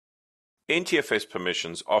NTFS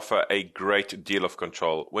permissions offer a great deal of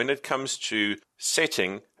control when it comes to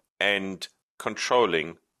setting and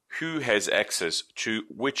controlling who has access to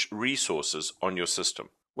which resources on your system.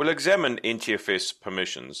 We'll examine NTFS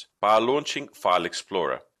permissions by launching File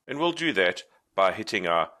Explorer, and we'll do that by hitting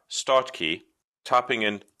our Start key, typing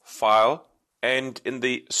in File, and in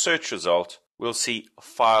the search result, we'll see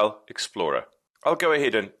File Explorer. I'll go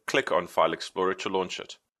ahead and click on File Explorer to launch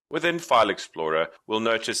it. Within File Explorer, we'll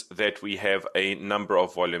notice that we have a number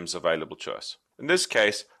of volumes available to us. In this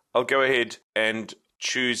case, I'll go ahead and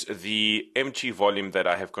choose the empty volume that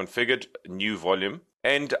I have configured, new volume,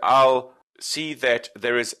 and I'll see that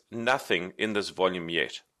there is nothing in this volume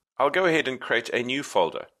yet. I'll go ahead and create a new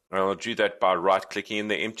folder. I'll do that by right-clicking in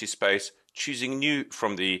the empty space, choosing New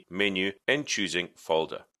from the menu, and choosing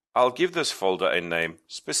Folder. I'll give this folder a name,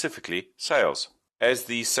 specifically Sales. As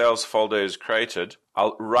the Sales folder is created,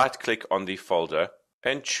 I'll right-click on the folder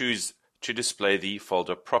and choose to display the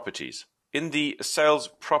folder properties. In the Sales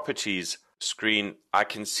Properties screen, I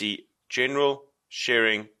can see General,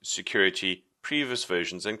 Sharing, Security, Previous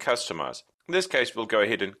Versions, and Customize. In this case, we'll go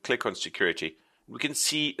ahead and click on Security. We can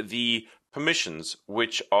see the permissions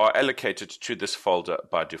which are allocated to this folder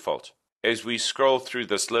by default. As we scroll through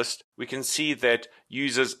this list, we can see that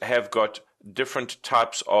users have got different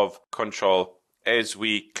types of control. As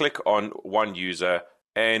we click on one user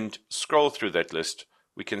and scroll through that list,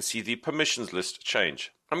 we can see the permissions list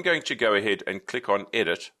change. I'm going to go ahead and click on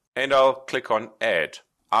Edit, and I'll click on Add.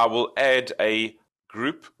 I will add a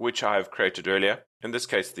group which I have created earlier, in this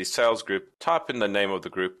case the sales group, type in the name of the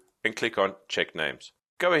group and click on Check Names.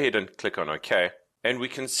 Go ahead and click on OK, and we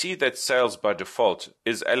can see that sales by default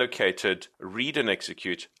is allocated Read and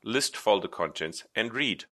Execute, List Folder Contents, and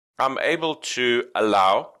Read. I'm able to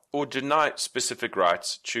allow or deny specific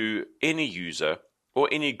rights to any user or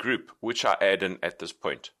any group which I add in at this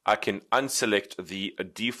point. I can unselect the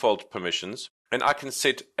default permissions, and I can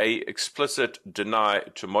set a explicit deny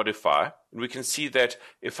to modify. We can see that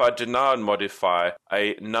if I deny and modify,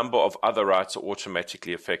 a number of other rights are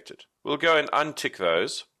automatically affected. We'll go and untick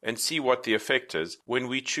those and see what the effect is when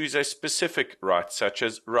we choose a specific right, such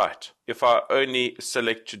as write. If I only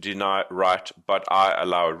select to deny write, but I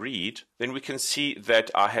allow read, then we can see that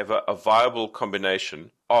I have a viable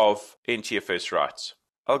combination of NTFS rights.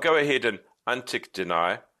 I'll go ahead and untick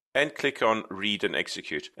deny and click on Read and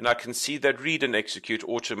Execute. And I can see that Read and Execute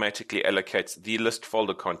automatically allocates the list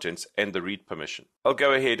folder contents and the read permission. I'll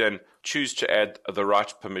go ahead and choose to add the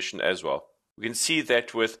write permission as well. We can see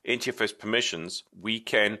that with NTFS permissions, we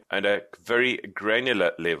can, at a very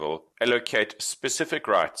granular level, allocate specific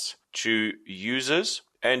rights to users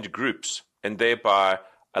and groups, and thereby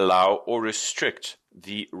allow or restrict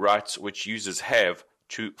the rights which users have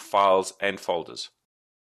to files and folders.